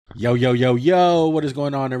Yo, yo, yo, yo. What is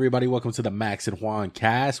going on, everybody? Welcome to the Max and Juan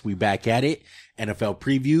cast. We back at it. NFL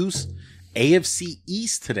previews. AFC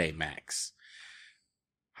East today, Max.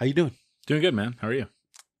 How you doing? Doing good, man. How are you?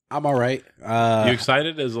 I'm all right. You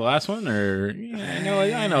excited as the last one? Or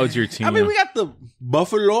I know it's your team. I mean, we got the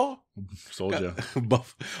Buffalo Soldier.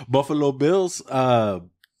 Buffalo Bills.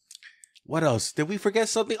 What else? Did we forget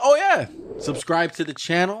something? Oh, yeah. Subscribe to the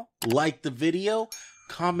channel. Like the video.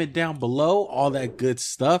 Comment down below. All that good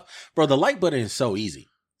stuff. Bro, the like button is so easy.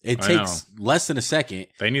 It takes less than a second.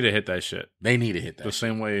 They need to hit that shit. The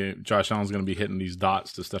same way Josh Allen's going to be hitting these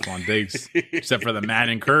dots to Stephon Diggs, except for the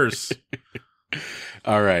Madden curse.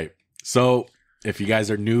 All right. So if you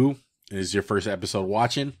guys are new, this is your first episode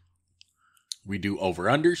watching, we do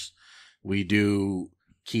over-unders. We do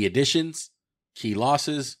key additions, key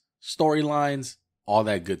losses, storylines, all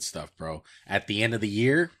that good stuff, bro. At the end of the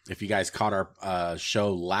year, if you guys caught our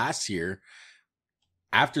show last year,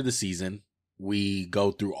 after the season, we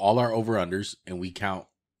go through all our over-unders and we count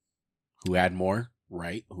who had more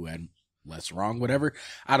right, who had less wrong, whatever.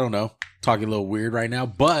 I don't know. Talking a little weird right now,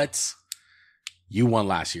 but you won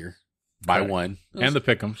last year by one. And the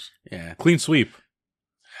Pick'ems. Yeah. Clean sweep.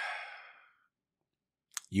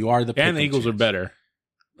 You are the Pick'em And the Eagles are better.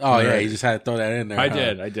 Oh, yeah. You just had to throw that in there. I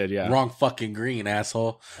did, yeah. Wrong fucking green,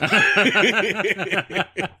 asshole.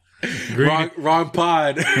 Green. Wrong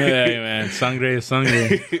pod. Hey, man. Sangre.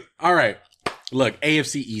 All right. Look,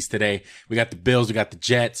 AFC East today. We got the Bills, we got the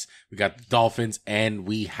Jets, we got the Dolphins, and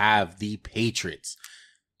we have the Patriots.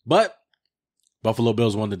 But Buffalo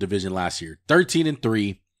Bills won the division last year.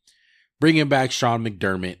 13-3. Bringing back Sean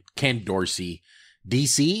McDermott, Ken Dorsey.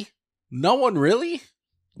 DC? No one really?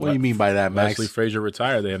 What do you mean by that, Max? Leslie Frazier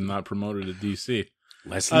retired. They have not promoted to DC.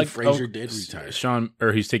 Leslie Frazier did retire.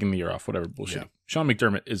 He's taking the year off, whatever bullshit. Yeah. Sean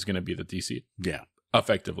McDermott is going to be the DC. Yeah.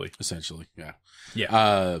 Effectively. Essentially, yeah.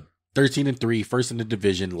 Yeah. 13-3, first in the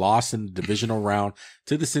division, lost in the divisional round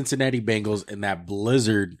to the Cincinnati Bengals in that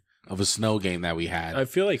blizzard of a snow game that we had. I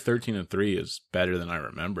feel like 13-3 is better than I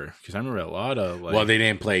remember because I remember a lot of well, they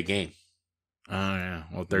didn't play a game. Oh yeah,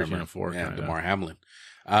 well 13-4. Yeah, DeMar Hamlin.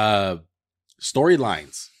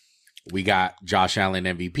 Storylines. We got Josh Allen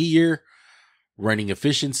MVP year, running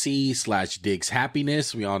efficiency / Diggs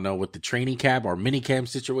happiness. We all know with the training camp or mini camp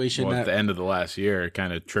situation. Well, at the end of the last year,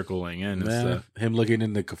 kind of trickling in. Him looking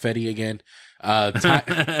in the confetti again.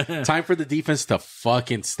 Time for the defense to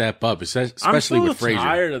fucking step up, especially with Frazier. I'm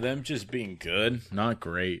tired of them just being good, not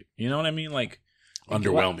great. You know what I mean? Like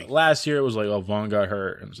underwhelming. Last year it was like, oh, Vaughn got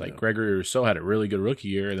hurt. It was like Gregory Rousseau had a really good rookie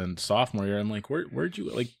year, and then sophomore year, I'm like, where'd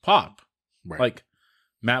you like pop? Right. Like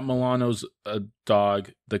Matt Milano's a dog.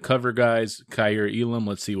 The cover guys, Kyer Elam,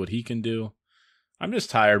 let's see what he can do. I'm just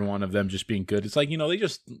tired one of them just being good. It's like,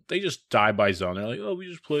 they just die by zone. They're like, oh, we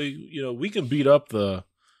just play, we can beat up the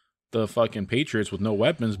fucking Patriots with no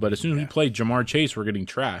weapons, but as soon as we play Jamar Chase, we're getting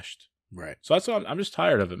trashed. Right. So that's all, I'm just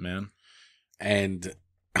tired of it, man. And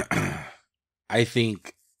I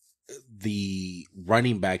think the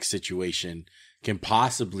running back situation can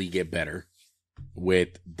possibly get better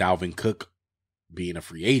with Dalvin Cook being a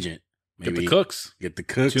free agent. Maybe Get the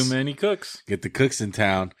cooks. Too many cooks. Get the cooks in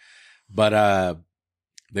town. But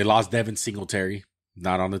they lost Devin Singletary.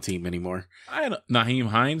 Not on the team anymore. Naheem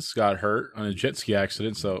Hines got hurt on a jet ski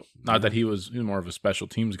accident, so not that he was more of a special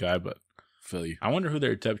teams guy, but feel you. I wonder who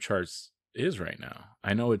their depth charts is right now.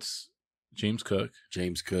 I know it's James Cook,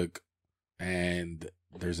 and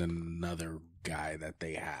there's another guy that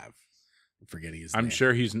they have. I'm forgetting his name. I'm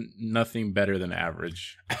sure he's nothing better than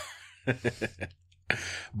average.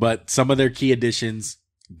 But some of their key additions,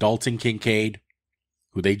 Dalton Kincaid,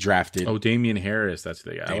 who they drafted. Oh, Damian Harris. That's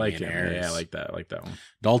the guy. I like him. Yeah, I like that. I like that one.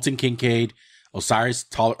 Dalton Kincaid, Osiris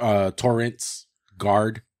Torrance,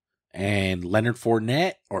 guard, and Leonard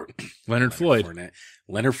Fournette. Leonard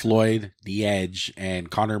Floyd, the edge, and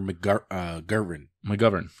Connor McGovern.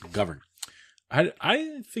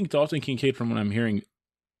 I think Dalton Kincaid, from what I'm hearing,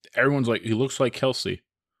 everyone's like, he looks like Kelsey.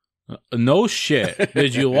 No shit.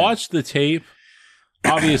 Did you watch the tape?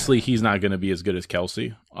 Obviously, he's not going to be as good as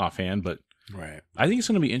Kelsey offhand, but right. I think it's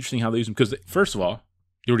going to be interesting how they use him because, first of all,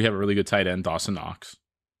 you already have a really good tight end, Dawson Knox,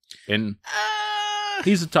 and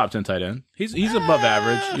he's a top 10 tight end. He's above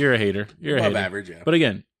average. You're a hater. Above average, yeah. But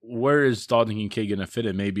again, where is Dalton Kincaid going to fit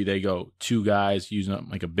in? Maybe they go two guys using up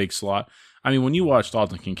like a big slot. I mean, when you watch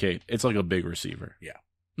Dalton Kincaid, it's like a big receiver. Yeah,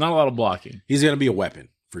 not a lot of blocking. He's going to be a weapon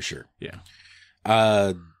for sure.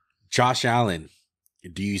 Yeah. Josh Allen.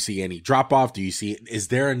 Do you see any drop off? Is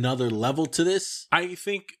there another level to this? I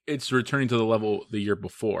think it's returning to the level the year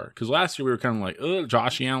before. Because last year we were kind of like,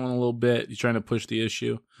 Josh Allen a little bit. He's trying to push the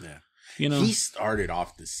issue. Yeah. You know, he started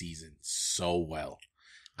off the season so well.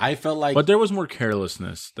 I felt like, But there was more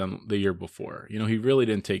carelessness than the year before. You know, he really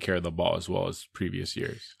didn't take care of the ball as well as previous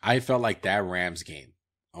years. I felt like that Rams game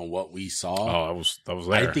on what we saw. Oh, I was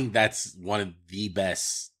there. I think that's one of the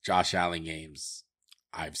best Josh Allen games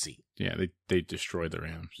I've seen. Yeah, they destroyed the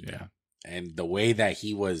Rams. Yeah. And the way that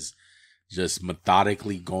he was just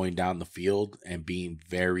methodically going down the field and being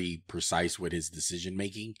very precise with his decision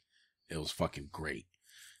making, it was fucking great.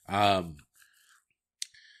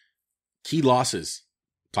 Key losses.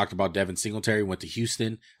 Talked about Devin Singletary, went to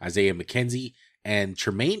Houston, Isaiah McKenzie, and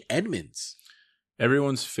Tremaine Edmonds.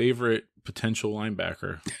 Everyone's favorite potential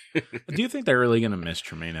linebacker. Do you think they're really going to miss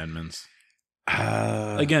Tremaine Edmonds?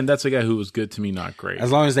 Again, that's a guy who was good to me, not great. As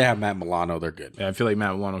long as they have Matt Milano, they're good. Yeah, I feel like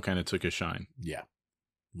Matt Milano kind of took his shine. Yeah,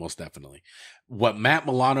 most definitely. What Matt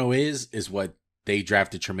Milano is what they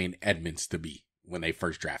drafted Tremaine Edmonds to be when they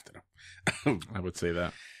first drafted him. I would say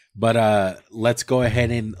that. But let's go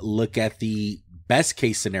ahead and look at the best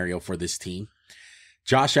case scenario for this team.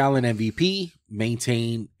 Josh Allen MVP,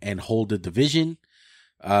 maintain and hold the division.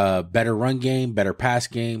 Better run game, better pass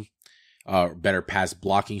game, better pass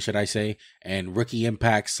blocking, should I say, and rookie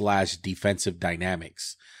impact / defensive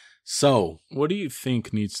dynamics. So, what do you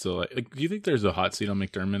think needs to like? Do you think there's a hot seat on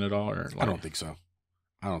McDermott at all? Or I don't think so.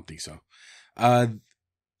 I'd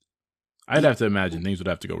have to imagine things would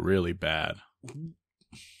have to go really bad.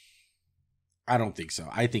 I don't think so.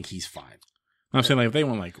 I think he's fine. I'm saying, like, if they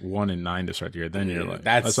went like 1-9 to start the year, then you're like,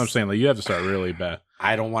 that's what I'm saying. Like, you have to start really bad.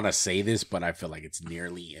 I don't want to say this, but I feel like it's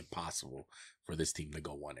nearly impossible for this team to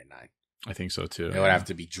go 1-9. I think so too. It would have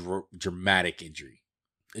to be dramatic injury.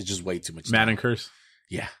 It's just way too much. Madden curse.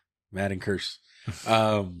 Yeah, Madden curse.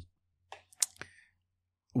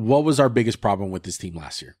 What was our biggest problem with this team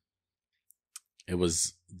last year? It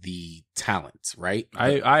was the talent, right?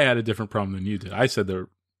 I had a different problem than you did. I said they're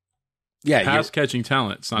pass catching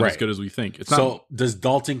talent. It's not as good as we think. It's not. So does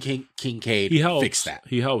Dalton Kincaid fix that?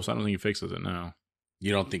 He helps. I don't think he fixes it now.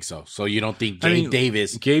 You don't think so? So you don't think Gabe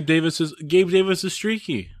Davis? Gabe Davis is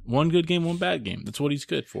streaky. One good game, one bad game. That's what he's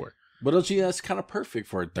good for. But don't you? That's kind of perfect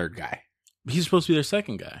for a third guy. He's supposed to be their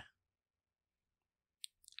second guy.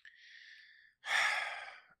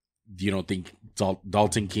 You don't think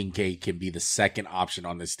Dalton Kincaid can be the second option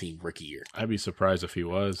on this team rookie year? I'd be surprised if he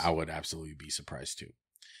was. I would absolutely be surprised too.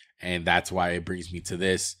 And that's why it brings me to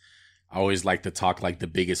this. I always like to talk like the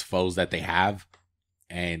biggest foes that they have.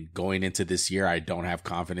 And going into this year, I don't have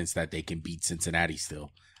confidence that they can beat Cincinnati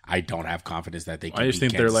still. I don't have confidence that they can beat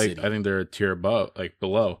Kansas City. I think they're a tier above, like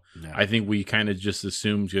below. No. I think we kind of just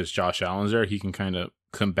assume because Josh Allen's there, he can kind of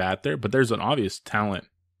combat there. But there's an obvious talent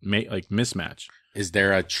mismatch. Is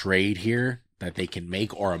there a trade here that they can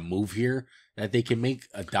make or a move here that they can make?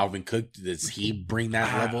 A Dalvin Cook, does he bring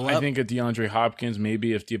that level up? I think a DeAndre Hopkins,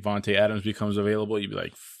 maybe if Devontae Adams becomes available, you'd be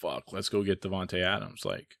like, fuck, let's go get Devontae Adams.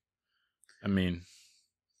 Like, I mean,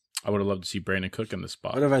 I would have loved to see Brandon Cook in the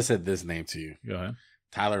spot. What if I said this name to you? Go ahead.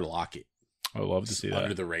 Tyler Lockett. I would love to see that.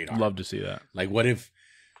 Under the radar. Love to see that. Like, what if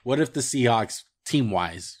the Seahawks,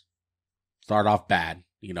 team-wise, start off bad,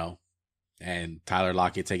 you know, and Tyler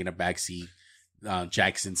Lockett taking a back seat,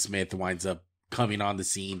 Jackson Smith winds up coming on the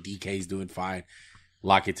scene, DK's doing fine,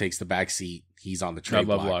 Lockett takes the back seat, he's on the trade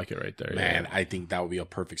block. I love Lockett right there. Man, yeah. I think that would be a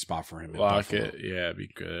perfect spot for him. Lockett, yeah, it'd be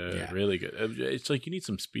good. Yeah. Really good. It's like you need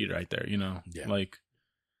some speed right there, you know? Yeah. Like,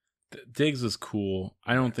 Diggs is cool.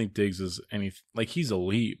 I don't think Diggs is like he's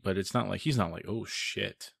elite, but he's not like, oh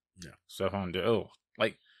shit. Yeah. So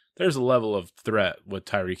like there's a level of threat with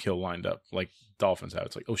Tyreek Hill lined up, like Dolphins have.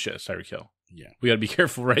 It's like, oh shit, it's Tyreek Hill. Yeah. We gotta be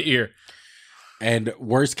careful right here. And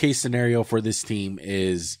worst case scenario for this team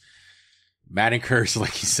is Madden curse,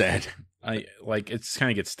 like you said. It's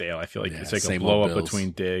kind of gets stale. I feel like it's like a blow up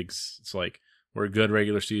between Diggs. It's like we're a good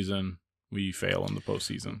regular season, we fail in the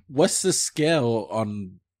postseason. What's the scale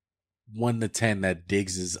on 1 to 10 that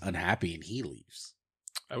Diggs is unhappy and he leaves?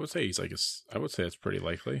 I would say I would say it's pretty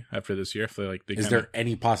likely after this year. I feel like is there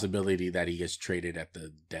any possibility that he gets traded at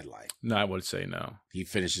the deadline? No, I would say no. He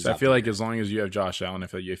finishes. I feel like as long as you have Josh Allen, I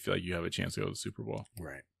feel like you have a chance to go to the Super Bowl.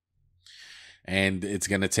 Right. And it's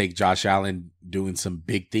going to take Josh Allen doing some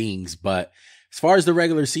big things. But as far as the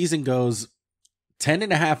regular season goes,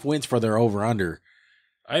 10.5 wins for their over-under.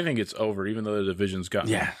 I think it's over, even though the division's gotten.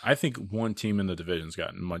 Yeah. I think one team in the division's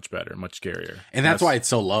gotten much better, much scarier. And that's why it's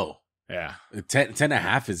so low. Yeah.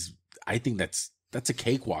 10.5 is, I think that's a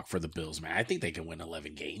cakewalk for the Bills, man. I think they can win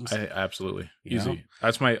 11 games. Absolutely. Easy.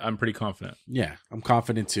 I'm pretty confident. Yeah, I'm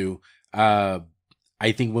confident too.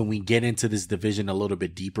 I think when we get into this division a little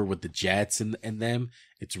bit deeper with the Jets and them,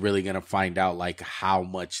 it's really going to find out like how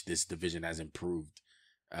much this division has improved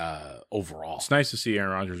overall. It's nice to see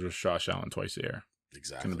Aaron Rodgers with Josh Allen twice a year.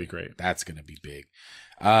 Exactly. It's going to be great. That's going to be big.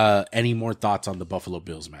 Any more thoughts on the Buffalo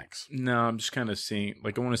Bills, Max? No, I'm just kind of seeing,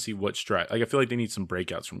 like, I want to see what stride. Like, I feel like they need some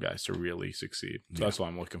breakouts from guys to really succeed. So that's what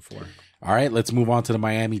I'm looking for. All right, let's move on to the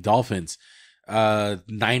Miami Dolphins.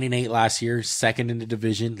 9-8 last year, second in the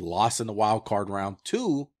division, lost in the wild card round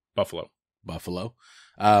to Buffalo.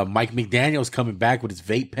 Mike McDaniel's coming back with his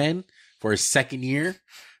vape pen for his second year.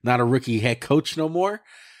 Not a rookie head coach no more.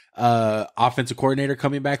 Offensive coordinator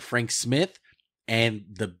coming back, Frank Smith. And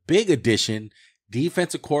the big addition,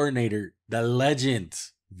 defensive coordinator, the legend,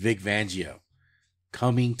 Vic Fangio,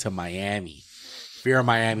 coming to Miami. If you're a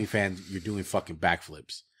Miami fan, you're doing fucking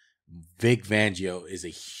backflips. Vic Fangio is a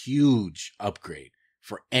huge upgrade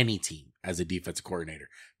for any team as a defensive coordinator.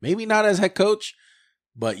 Maybe not as head coach,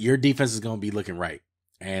 but your defense is going to be looking right.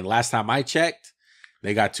 And last time I checked,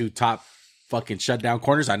 they got 2 top fucking shutdown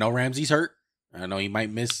corners. I know Ramsey's hurt. I know he might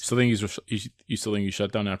miss. So you still think he's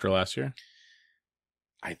shut down after last year?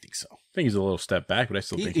 I think so. I think he's a little step back, but I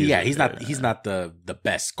still think he's not the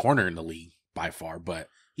best corner in the league by far, but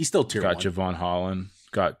he's still tier 1. Got Javon Holland,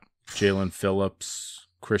 got Jalen Phillips,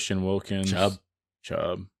 Christian Wilkins,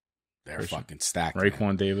 Chubb. They're fucking stacked.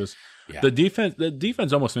 Raekwon Davis. Yeah. The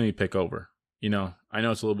defense almost made me pick over. You know, I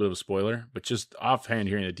know it's a little bit of a spoiler, but just offhand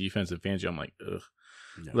hearing the defensive Fangio, I'm like, ugh.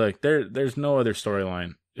 No. Like there's no other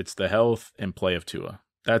storyline. It's the health and play of Tua.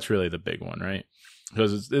 That's really the big one, right?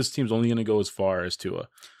 Because this team's only going to go as far as Tua.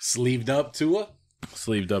 Sleeved up Tua.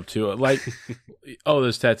 Like,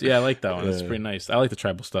 this tattoo. Yeah, I like that one. That's pretty nice. I like the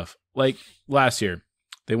tribal stuff. Like last year,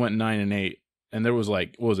 they went 9-8, and there was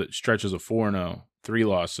like, what was it? Stretches of 4-0, 3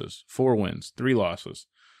 losses, 4 wins, 3 losses.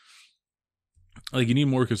 Like, you need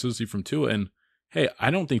more consistency from Tua. And hey, I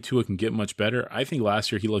don't think Tua can get much better. I think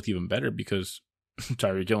last year he looked even better because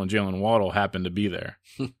Tyreek Hill and Jalen Waddle happened to be there.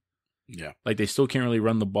 Yeah. Like, they still can't really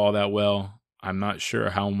run the ball that well. I'm not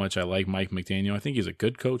sure how much I like Mike McDaniel. I think he's a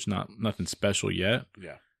good coach, nothing special yet.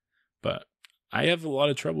 Yeah. But I have a lot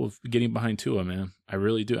of trouble getting behind Tua, man. I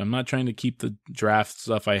really do. I'm not trying to keep the draft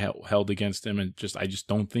stuff I held against him, and I just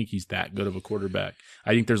don't think he's that good of a quarterback.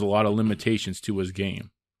 I think there's a lot of limitations to his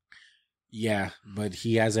game. Yeah, but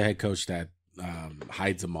he has a head coach that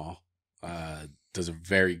hides them all. Does a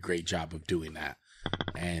very great job of doing that.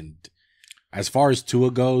 And as far as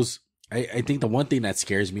Tua goes, I think the one thing that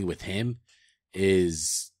scares me with him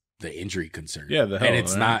is the injury concern. Yeah,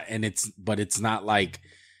 it's not like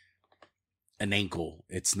an ankle.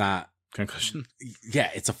 It's not concussion. Yeah,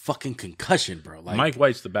 it's a fucking concussion, bro. Like, Mike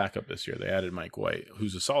White's the backup this year. They added Mike White,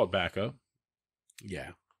 who's a solid backup.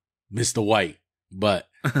 Yeah, Mr. White, but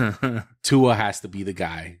Tua has to be the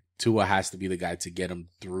guy. Tua has to be the guy to get him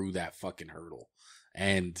through that fucking hurdle.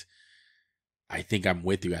 And I think I'm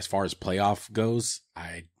with you as far as playoff goes.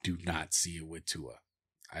 I do not see it with Tua.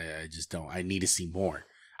 I just don't. I need to see more.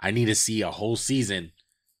 I need to see a whole season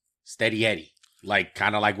steady Eddie, like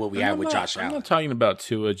kind of like what we had with Josh Allen. I'm not talking about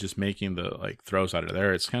Tua just making the throws out of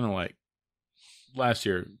there. It's kind of like last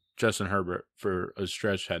year, Justin Herbert for a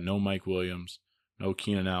stretch had no Mike Williams, no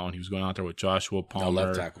Keenan Allen. He was going out there with Joshua Palmer, no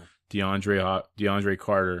left tackle, DeAndre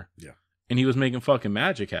Carter. Yeah, and he was making fucking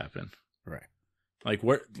magic happen.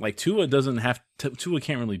 Right. Tua doesn't have to, Tua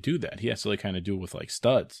can't really do that. He has to kind of do it with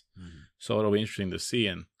studs. Mm-hmm. So it'll be interesting to see.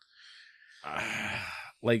 And I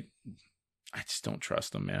just don't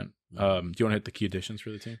trust him, man. Do you want to hit the key additions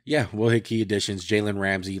for the team? Yeah, we'll hit key additions. Jalen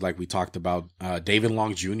Ramsey, like we talked about. David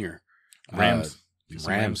Long Jr. Rams.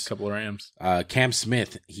 Couple of Rams. Cam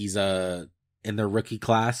Smith, he's in the rookie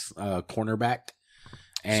class, cornerback.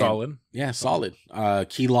 And, solid. Yeah, solid.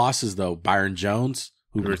 Key losses, though. Byron Jones,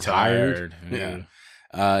 who retired. Yeah.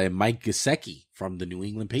 And Mike Gesicki from the New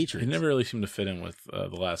England Patriots. He never really seemed to fit in with the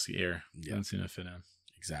last year. Yeah. Didn't seem to fit in.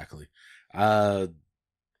 Exactly.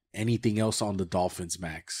 Anything else on the Dolphins,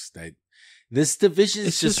 Max? That this division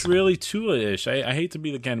is just really Tua-ish. I hate to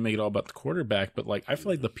be the guy to make it all about the quarterback, but I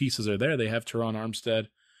feel like the pieces are there. They have Teron Armstead.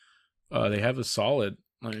 They have a solid.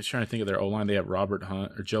 I'm just trying to think of their O-line. They have Robert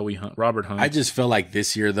Hunt. I just feel like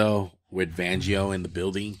this year, though, with Fangio in the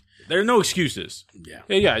building, there are no excuses. Yeah.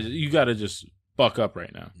 Hey, guys, you got to just buck up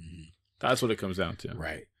right now. Mm-hmm. That's what it comes down to.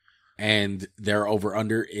 Right. And their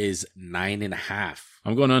over-under is 9.5.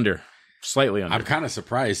 I'm going under. Slightly under. I'm kind of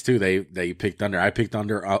surprised, too, they picked under. I picked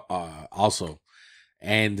under also.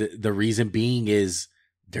 And the reason being is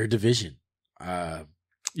their division.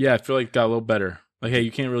 Yeah, I feel like it got a little better. Like, hey,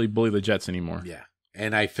 you can't really bully the Jets anymore. Yeah.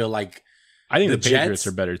 And I feel like I think the Patriots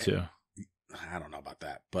are better, too. I don't know about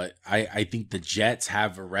that. But I think the Jets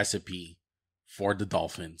have a recipe for the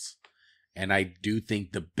Dolphins. And I do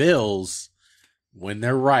think the Bills, when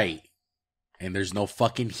they're right, and there's no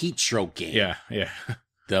fucking heat stroke game. Yeah.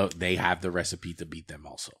 They have the recipe to beat them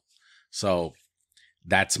also. So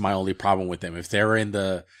That's my only problem with them. If they're in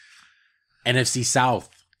the NFC South,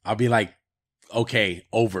 I'll be like, okay,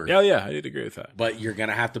 over. Yeah, I did agree with that. But you're going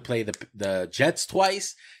to have to play the Jets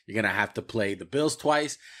twice. You're going to have to play the Bills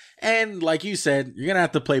twice. And like you said, you're going to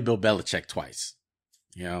have to play Bill Belichick twice.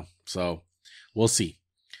 So we'll see.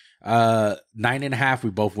 9.5, we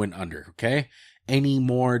both went under, okay? Any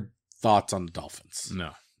more thoughts on the Dolphins?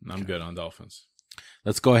 No, I'm good on Dolphins.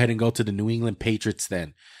 Let's go ahead and go to the New England Patriots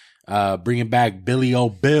then. Bringing back Bill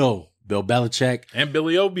Belichick. And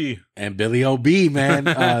Billy O.B. man.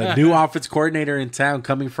 New offense coordinator in town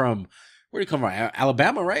coming from, where did he come from?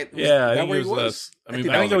 Alabama, right? I think he was. I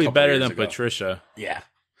think he'll be better than Patricia. Yeah.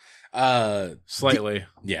 Slightly.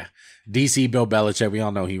 Yeah. DC Bill Belichick, we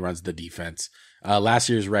all know he runs the defense. Last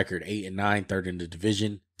year's record, 8-9, third in the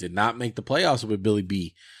division. Did not make the playoffs with Billy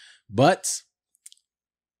B. But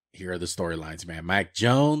here are the storylines, man. Mac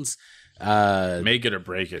Jones. Make it or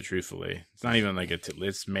break it, truthfully. It's not even like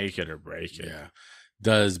let's make it or break it. Yeah.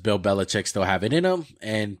 Does Bill Belichick still have it in him?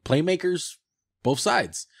 And playmakers, both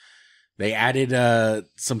sides. They added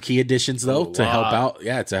some key additions, though, to help out.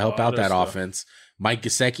 Yeah, to help out that offense. Mike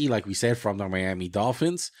Gesicki, like we said, from the Miami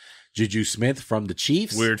Dolphins. Juju Smith from the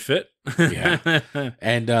Chiefs. Weird fit. Yeah.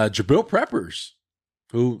 And Jabril Peppers,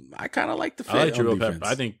 who I kind of like the fit. I like Jabril Peppers.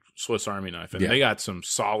 I think Swiss Army knife. And they got some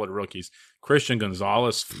solid rookies. Christian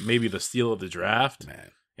Gonzalez, maybe the steal of the draft.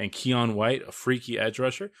 Man. And Keon White, a freaky edge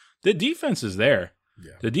rusher. The defense is there.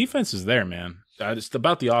 Yeah. The defense is there, man. It's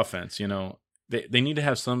about the offense, They need to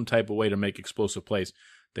have some type of way to make explosive plays.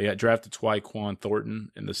 They got drafted Tyquan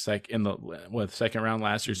Thornton in the second round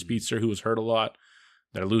last year. Speedster, who was hurt a lot.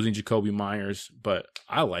 They're losing Jacoby Myers, but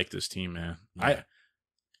I like this team, man. Yeah.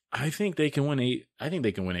 I think they can win 8. I think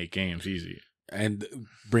they can win 8 games easy. And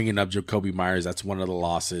bringing up Jacoby Myers, that's one of the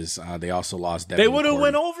losses. They also lost Devin. They would have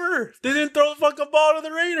went over. They didn't throw the fucking ball to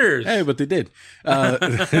the Raiders. Hey, but they did. Devin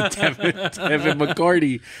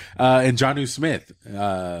McCourty and Jonnu Smith.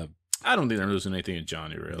 I don't think they're losing anything to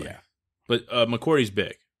Johnny, really. Yeah. But McCourty's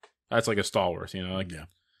big. That's like a stalwart, Yeah.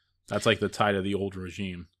 That's like the tide of the old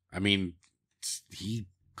regime. I mean, he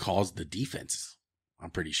calls the defense,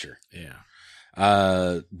 I'm pretty sure.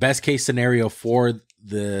 Yeah. Best case scenario for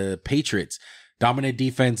the Patriots. Dominant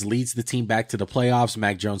defense leads the team back to the playoffs.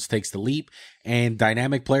 Mac Jones takes the leap, and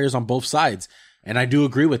dynamic players on both sides. And I do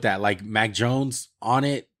agree with that. Like Mac Jones on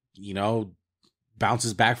it,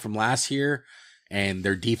 bounces back from last year, and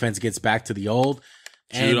their defense gets back to the old.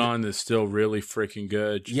 Judon is still really freaking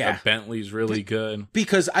good. Yeah. Bentley's really good.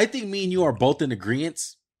 Because I think me and you are both in agreement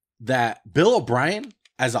that Bill O'Brien,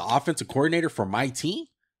 as an offensive coordinator for my team,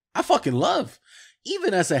 I fucking love.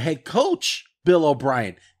 Even as a head coach, Bill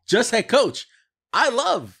O'Brien, just head coach, I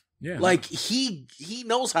love. Yeah. Like he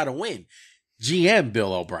knows how to win. GM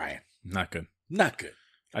Bill O'Brien. Not good.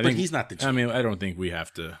 But he's not the GM. I mean, I don't think we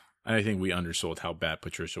have to. I think we undersold how bad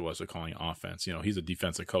Patricia was at calling offense. He's a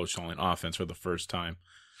defensive coach calling offense for the first time.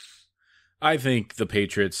 I think the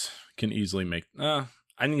Patriots can easily make. I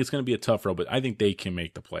think it's going to be a tough road, but I think they can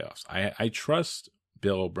make the playoffs. I trust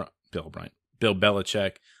Bill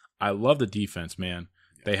Belichick. I love the defense, man.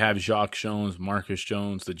 They have Jacques Jones, Marcus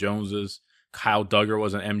Jones, the Joneses. Kyle Duggar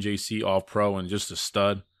was an MJC All-Pro and just a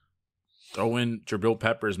stud. Throw in Jabril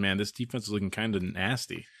Peppers, man. This defense is looking kind of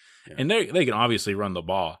nasty. Yeah. And they can obviously run the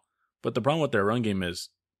ball. But the problem with their run game is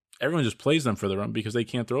everyone just plays them for the run because they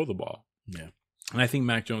can't throw the ball. Yeah. And I think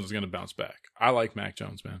Mac Jones is going to bounce back. I like Mac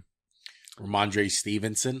Jones, man. Ramondre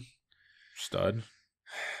Stevenson. Stud.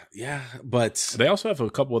 Yeah, but they also have a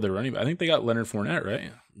couple of their running. I think they got Leonard Fournette,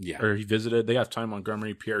 right? Yeah. Or he visited. They got Ty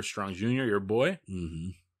Montgomery, Pierre Strong Jr., your boy. Mm-hmm.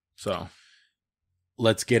 So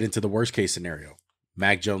let's get into the worst case scenario.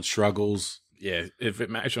 Mac Jones struggles. Yeah, if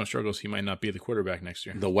Mac Jones struggles, he might not be the quarterback next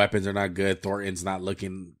year. The weapons are not good. Thornton's not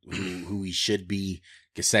looking who he should be.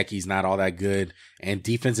 Gesicki's not all that good. And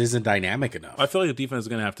defense isn't dynamic enough. I feel like the defense is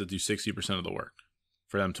going to have to do 60% of the work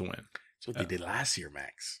for them to win. That's what they did last year,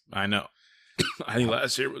 Max. I know. I think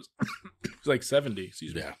last year was like 70.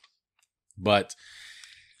 Excuse me. Yeah. But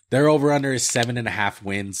their over-under is 7.5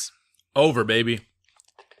 wins. Over, baby.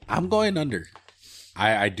 I'm going under.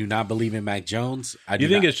 I do not believe in Mac Jones. You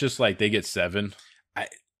think it's just like they get 7?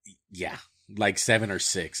 Yeah, like 7 or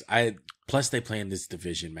 6. Plus they play in this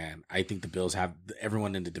division, man. I think the Bills have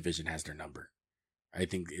everyone in the division has their number. I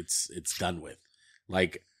think it's done with.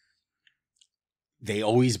 Like they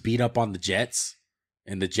always beat up on the Jets,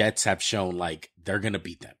 and the Jets have shown like they're gonna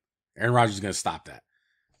beat them. Aaron Rodgers is gonna stop that,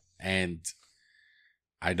 and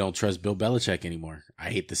I don't trust Bill Belichick anymore.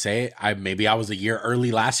 I hate to say it. Maybe I was a year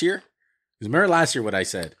early last year. Remember last year what I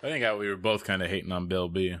said? I think we were both kind of hating on Bill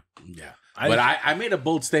B. Yeah. But I made a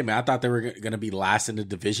bold statement. I thought they were going to be last in the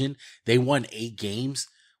division. They won 8 games,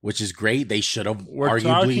 which is great. They should have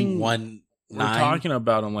arguably won 9. We're talking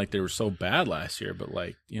about them like they were so bad last year, but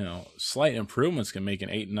like, slight improvements can make an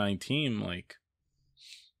 8-9 team like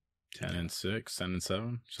 10-6,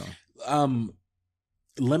 10-7. So,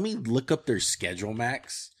 let me look up their schedule,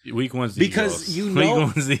 Max. Week 1's the Eagles. Week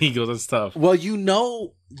 1's the Eagles. That's tough. Well, you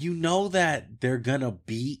know that they're gonna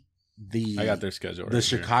beat I got their schedule. The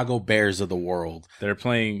Chicago Bears of the world. They're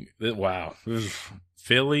playing. Wow,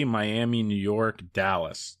 Philly, Miami, New York,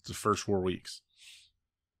 Dallas. It's the first 4 weeks.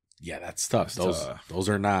 Yeah, that's tough. Those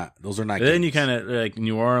are not. And then games. You kind of like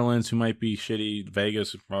New Orleans, who might be shitty.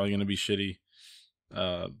 Vegas is probably going to be shitty.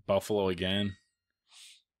 Buffalo again.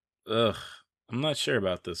 Ugh. I'm not sure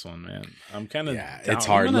about this one, man. I'm kind of it's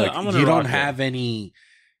hard. Look, you don't have any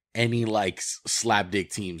like slapdick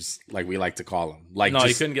teams, like we like to call them. Like, no,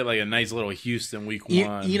 you couldn't get like a nice little Houston week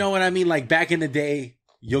 1. You know what I mean? Like back in the day,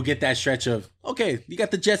 you'll get that stretch of, okay, you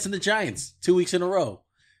got the Jets and the Giants 2 weeks in a row,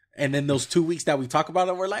 and then those 2 weeks that we talk about,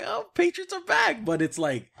 and we're like, oh, Patriots are back, but it's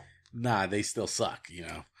like, nah, they still suck,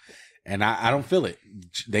 And I don't feel it.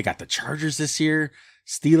 They got the Chargers this year.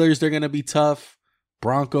 Steelers, they're gonna be tough.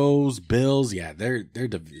 Broncos, Bills, yeah, their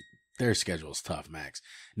schedule is tough, Max.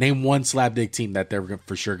 Name one slapdick team that they're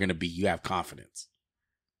for sure going to beat. You have confidence.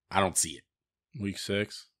 I don't see it. Week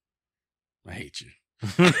 6. I hate you.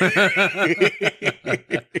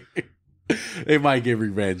 They might get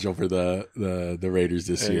revenge over the Raiders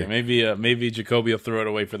this year. Maybe Jacoby will throw it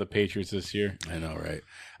away for the Patriots this year. I know, right?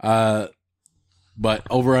 But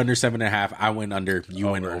over under 7.5. I went under. You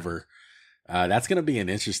went over. That's going to be an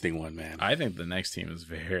interesting one, man. I think the next team is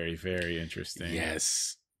very, very interesting.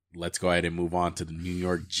 Yes. Let's go ahead and move on to the New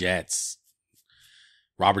York Jets.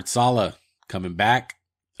 Robert Saleh coming back.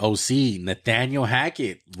 OC, Nathaniel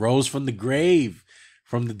Hackett rose from the grave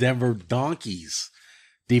from the Denver Donkeys.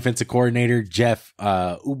 Defensive coordinator Jeff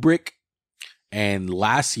Ubrick. And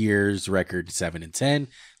last year's record 7-10.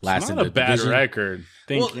 Last in the bad division. Record.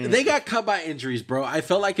 Well, they got cut by injuries, bro. I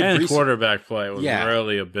felt like quarterback play was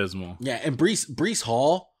really abysmal. Yeah, and Breece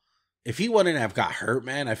Hall, if he wouldn't have got hurt,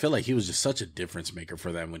 man, I feel like he was just such a difference maker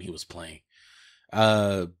for them when he was playing.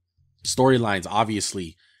 Storylines,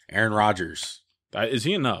 obviously, Aaron Rodgers. Is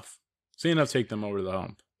he enough? Is he enough to take them over the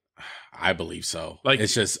hump? I believe so. Like,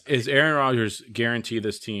 it's just, is Aaron Rodgers guarantee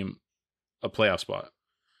this team a playoff spot?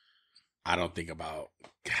 I don't think about.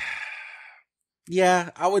 Yeah,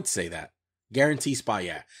 I would say that. Guarantee spot,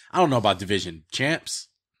 yeah. I don't know about division champs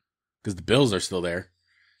because the Bills are still there.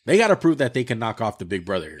 They got to prove that they can knock off the big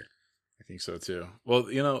brother here. I think so, too.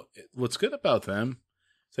 Well, what's good about them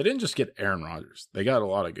is they didn't just get Aaron Rodgers. They got a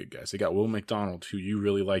lot of good guys. They got Will McDonald, who you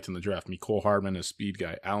really liked in the draft. Mecole Hardman, a speed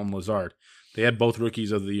guy. Alan Lazard. They had both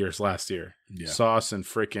rookies of the years last year. Yeah. Sauce and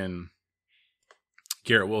frickin'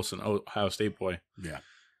 Garrett Wilson, Ohio State boy. Yeah.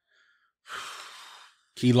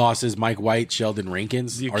 Key losses, Mike White, Sheldon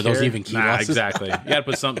Rankins. Are those even key losses? Exactly. You got to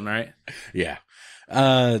put something, right? Yeah.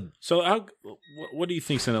 So what do you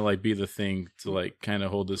think's going to be the thing to kind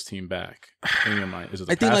of hold this team back in your mind? Is it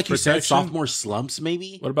I think like protection? You said, sophomore slumps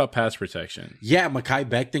maybe. What about pass protection? Yeah, Mekhi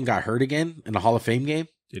Becton got hurt again in the Hall of Fame game.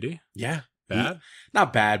 Did he? Yeah. Bad?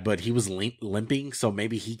 Not bad, but he was limping, so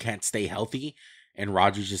maybe he can't stay healthy. And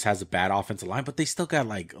Rodgers just has a bad offensive line, but they still got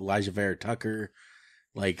Elijah Vera Tucker,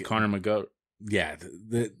 Connor McGoat. Yeah,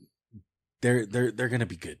 they're gonna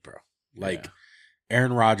be good, bro.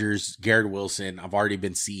 Aaron Rodgers, Garrett Wilson. I've already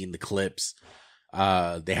been seeing the clips.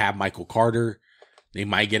 They have Michael Carter. They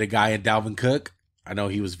might get a guy in Dalvin Cook. I know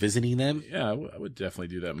he was visiting them. Yeah, I would definitely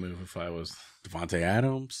do that move if I was Devontae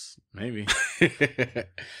Adams. Maybe,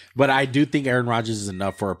 but I do think Aaron Rodgers is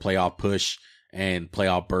enough for a playoff push and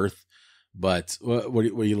playoff berth. But what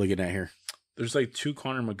are you looking at here? There's 2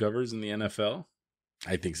 Connor McGoverts in the NFL.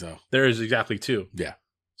 I think so. There is exactly 2. Yeah.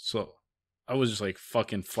 So I was just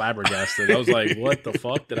fucking flabbergasted. I was like, what the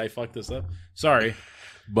fuck? Did I fuck this up? Sorry.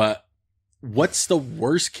 But what's the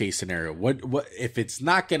worst case scenario? What if it's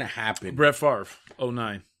not going to happen? Brett Favre,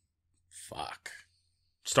 09. Fuck.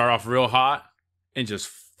 Start off real hot and just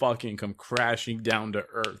fucking come crashing down to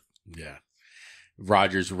earth. Yeah.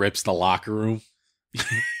 Rodgers rips the locker room.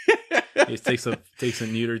 He takes a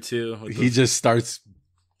neuter too. He just starts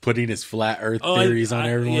putting his flat earth theories on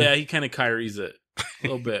everyone. Yeah, he kind of Kyrie's it a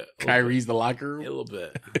little bit. Kyrie's the locker room? A little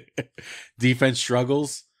bit. Defense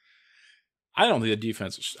struggles? I don't think the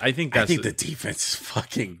defense. I think the defense is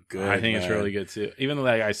fucking good. I think it's really good too. Even though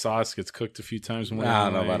that guy Sauce gets cooked a few times. I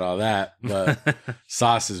don't know about all that, but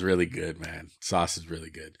Sauce is really good, man. Sauce is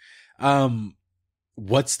really good.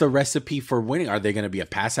 what's the recipe for winning? Are they going to be a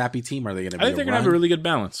pass happy team? Are they going to be I think they're going to run? have a really good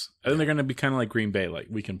balance. I think they're going to be kind of like Green Bay. Like,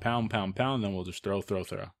 we can pound, and then we'll just throw.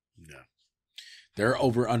 Yeah. Their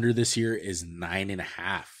over under this year is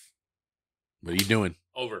 9.5. What are you doing?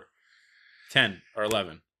 Over 10 or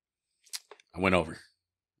 11. I went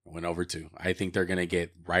over too. I think they're going to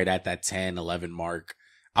get right at that 10, 11 mark.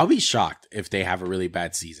 I'll be shocked if they have a really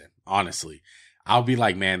bad season. Honestly, I'll be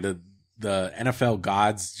like, man, the NFL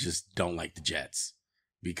gods just don't like the Jets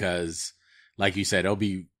because, like you said,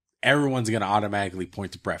 everyone's going to automatically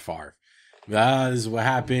point to Brett Favre. This is what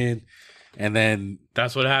happened. And then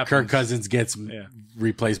that's what happens. Kirk Cousins gets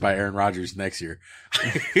replaced by Aaron Rodgers next year.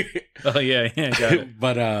 Oh, yeah, got it.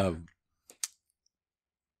 But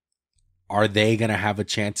are they going to have a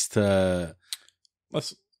chance to...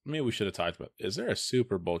 Maybe we should have talked about, is there a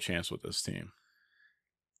Super Bowl chance with this team?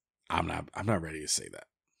 I'm not ready to say that.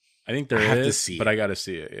 I think there is, to see but it. I got to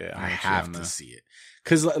see it. Yeah, I have to see it.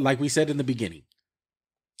 Because like we said in the beginning,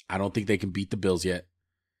 I don't think they can beat the Bills yet.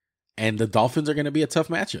 And the Dolphins are going to be a tough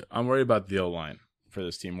matchup. I'm worried about the O-line for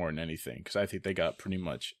this team more than anything because I think they got pretty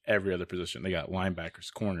much every other position. They got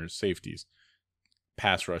linebackers, corners, safeties,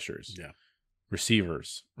 pass rushers,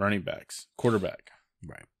 receivers, running backs, quarterback.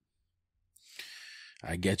 Right.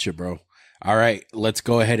 I get you, bro. All right, let's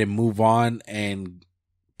go ahead and move on and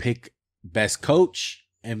pick best coach,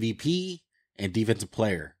 MVP, and defensive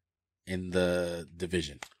player in the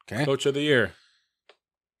division. Okay. Coach of the year,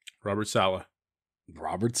 Robert Saleh.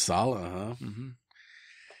 Robert Saleh, huh? Mm-hmm.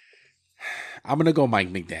 I'm going to go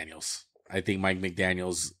Mike McDaniels. I think Mike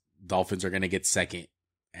McDaniels, Dolphins are going to get second,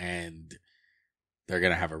 and they're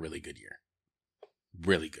going to have a really good year.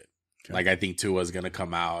 Really good. Okay. Like, I think Tua's going to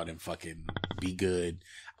come out and fucking be good.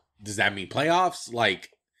 Does that mean playoffs? Like,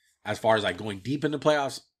 as far as like going deep into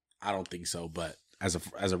playoffs, I don't think so. But as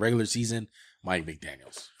a regular season, Mike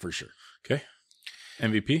McDaniels, for sure. Okay.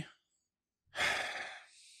 MVP?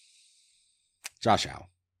 Josh Allen.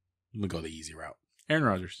 I'm going to go the easy route. Aaron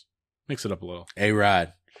Rodgers. Mix it up a little.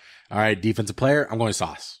 A-Rod. All right, defensive player. I'm going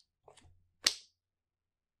Sauce.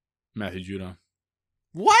 Matthew Judon.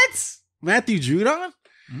 What? Matthew Judon?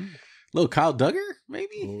 Mm. Little Kyle Duggar,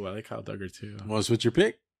 maybe? Oh, I like Kyle Duggar too. Want to switch your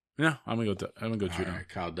pick? No, I'm gonna go Judon. All right,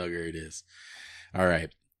 Kyle Duggar it is. All right.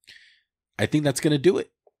 I think that's gonna do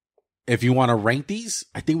it. If you want to rank these,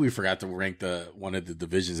 I think we forgot to rank one of the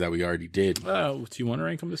divisions that we already did. Do you want to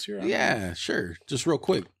rank them this year? Yeah, sure. Just real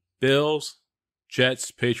quick. Bills,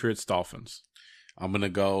 Jets, Patriots, Dolphins. I'm gonna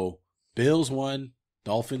go Bills 1,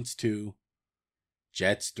 Dolphins 2,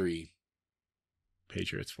 Jets 3.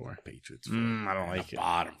 Patriots 4. Patriots 4. I don't like it.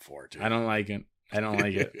 Bottom 4, too. I don't like it.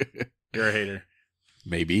 You're a hater.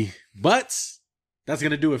 Maybe. But that's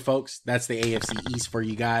going to do it, folks. That's the AFC East for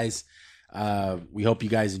you guys. We hope you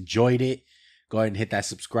guys enjoyed it. Go ahead and hit that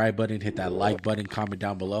subscribe button. Hit that like button. Comment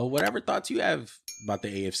down below. Whatever thoughts you have about the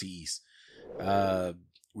AFC East.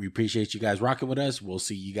 We appreciate you guys rocking with us. We'll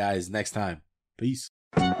see you guys next time. Peace.